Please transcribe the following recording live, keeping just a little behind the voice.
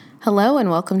Hello and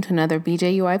welcome to another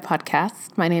BJUI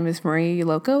podcast. My name is Maria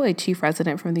Uloco, a chief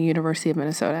resident from the University of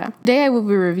Minnesota. Today I will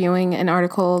be reviewing an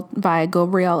article by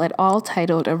Gabriel et al.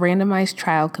 Titled A Randomized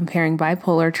Trial Comparing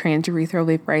Bipolar Transurethral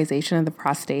Vaporization of the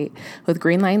Prostate with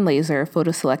Green Line Laser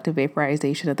Photoselective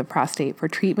Vaporization of the Prostate for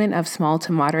Treatment of Small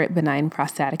to Moderate Benign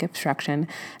Prostatic Obstruction,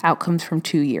 Outcomes from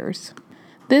 2 years.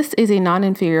 This is a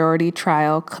non-inferiority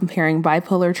trial comparing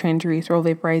bipolar transurethral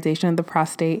vaporization of the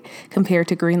prostate compared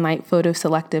to green light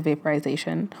photoselective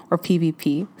vaporization, or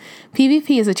PVP.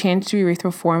 PVP is a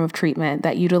transurethral form of treatment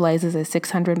that utilizes a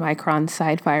 600 micron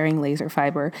side-firing laser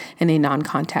fiber in a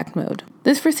non-contact mode.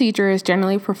 This procedure is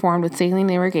generally performed with saline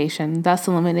irrigation, thus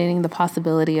eliminating the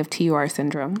possibility of TUR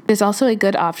syndrome. It is also a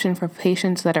good option for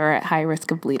patients that are at high risk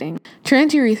of bleeding.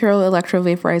 Transurethral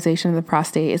electrovaporization of the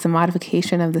prostate is a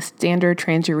modification of the standard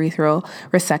transurethral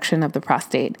resection of the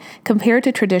prostate. Compared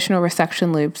to traditional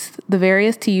resection loops, the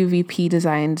various TUVP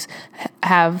designs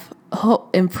have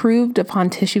improved upon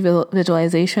tissue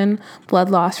visualization, blood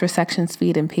loss, resection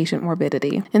speed, and patient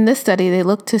morbidity. In this study, they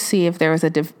looked to see if there was a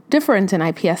difference in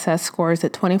IPSS scores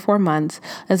at 24 months,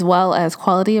 as well as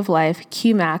quality of life,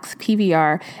 Qmax,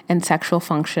 PVR, and sexual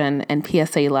function and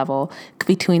PSA level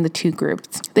between the two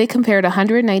groups. They compared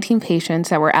 119 patients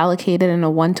that were allocated in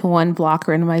a 1-to-1 block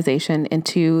randomization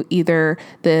into either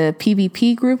the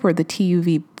PVP group or the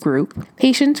TUV group.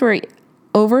 Patients were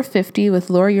over 50 with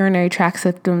lower urinary tract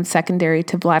symptoms secondary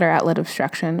to bladder outlet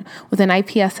obstruction, with an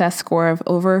IPSS score of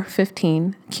over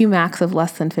 15, Qmax of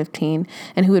less than 15,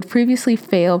 and who had previously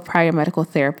failed prior medical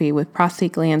therapy with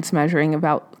prostate glands measuring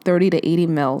about 30 to 80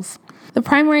 mils. The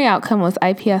primary outcome was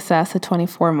IPSS at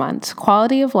 24 months.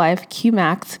 Quality of life,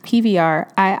 Qmax,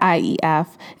 PVR, IIEF,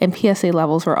 and PSA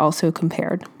levels were also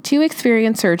compared. 2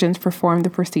 experienced surgeons performed the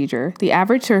procedure. The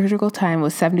average surgical time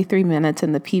was 73 minutes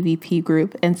in the PVP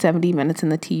group and 70 minutes in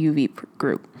the TUV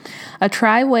group. A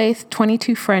Tri-Way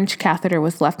 22 French catheter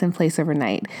was left in place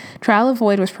overnight. Trial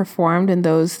avoid was performed in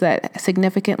those that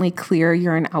significantly clear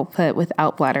urine output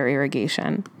without bladder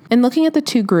irrigation. In looking at the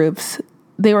two groups,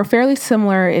 they were fairly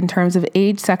similar in terms of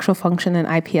age, sexual function, and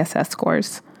IPSS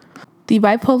scores. The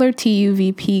bipolar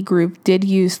TUVP group did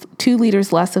use 2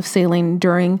 liters less of saline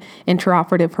during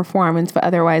intraoperative performance, but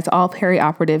otherwise all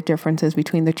perioperative differences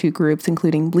between the two groups,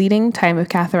 including bleeding, time of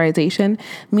catheterization,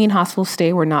 mean hospital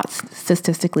stay, were not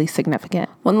statistically significant.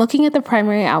 When looking at the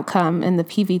primary outcome in the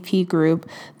PVP group,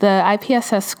 the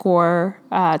IPSS score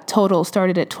total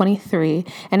started at 23,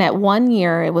 and at 1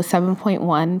 year it was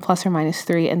 7.1 plus or minus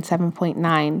 3 and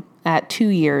 7.9 at 2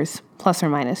 years plus or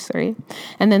minus 3.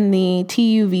 And then the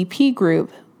TUVP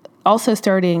group, also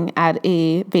starting at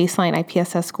a baseline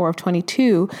IPSS score of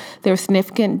 22, there was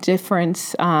significant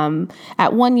difference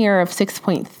at 1 year of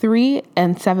 6.3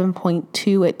 and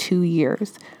 7.2 at 2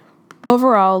 years.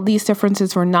 Overall, these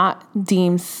differences were not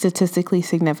deemed statistically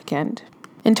significant.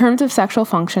 In terms of sexual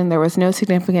function, there was no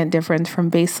significant difference from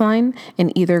baseline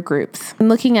in either groups. In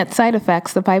looking at side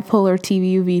effects, the bipolar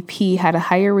TUVP had a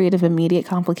higher rate of immediate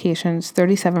complications,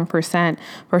 37%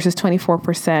 versus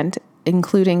 24%,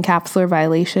 including capsular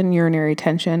dilation, urinary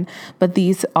retention, but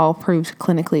these all proved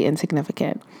clinically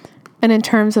insignificant. And in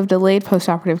terms of delayed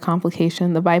postoperative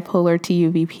complication, the bipolar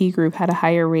TUVP group had a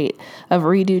higher rate of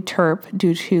redo TURP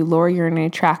due to lower urinary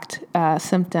tract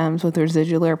symptoms with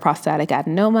residual prostatic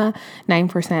adenoma,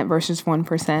 9% versus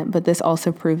 1%, but this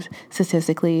also proved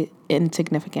statistically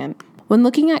insignificant. When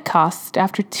looking at cost,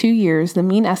 after 2 years, the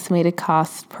mean estimated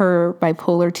cost per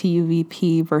bipolar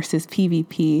TUVP versus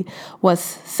PVP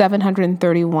was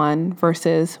 $731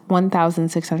 versus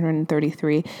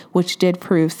 $1,633, which did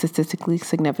prove statistically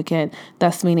significant,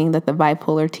 thus meaning that the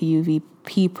bipolar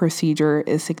TUVP procedure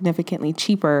is significantly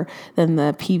cheaper than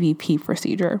the PVP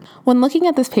procedure. When looking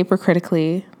at this paper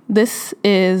critically, this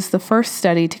is the first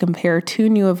study to compare 2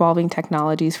 new evolving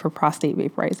technologies for prostate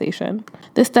vaporization.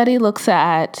 This study looks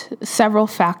at several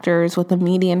factors with a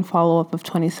median follow-up of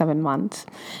 27 months.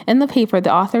 In the paper,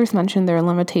 the authors mentioned their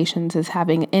limitations as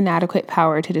having inadequate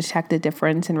power to detect a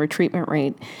difference in retreatment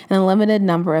rate and a limited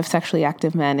number of sexually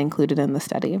active men included in the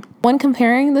study. When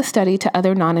comparing the study to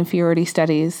other non-inferiority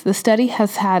studies, the study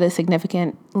has had a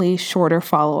significantly shorter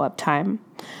follow-up time.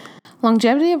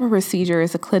 Longevity of a procedure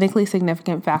is a clinically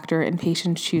significant factor in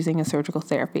patients choosing a surgical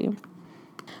therapy.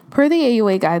 Per the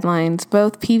AUA guidelines,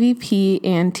 both PVP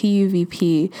and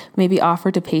TUVP may be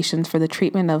offered to patients for the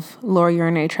treatment of lower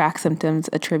urinary tract symptoms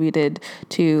attributed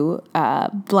to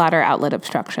bladder outlet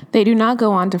obstruction. They do not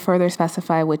go on to further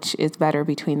specify which is better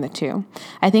between the two.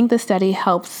 I think the study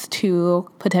helps to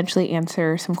potentially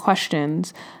answer some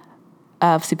questions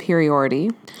of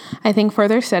superiority. I think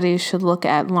further studies should look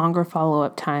at longer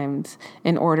follow-up times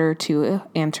in order to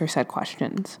answer said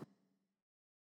questions.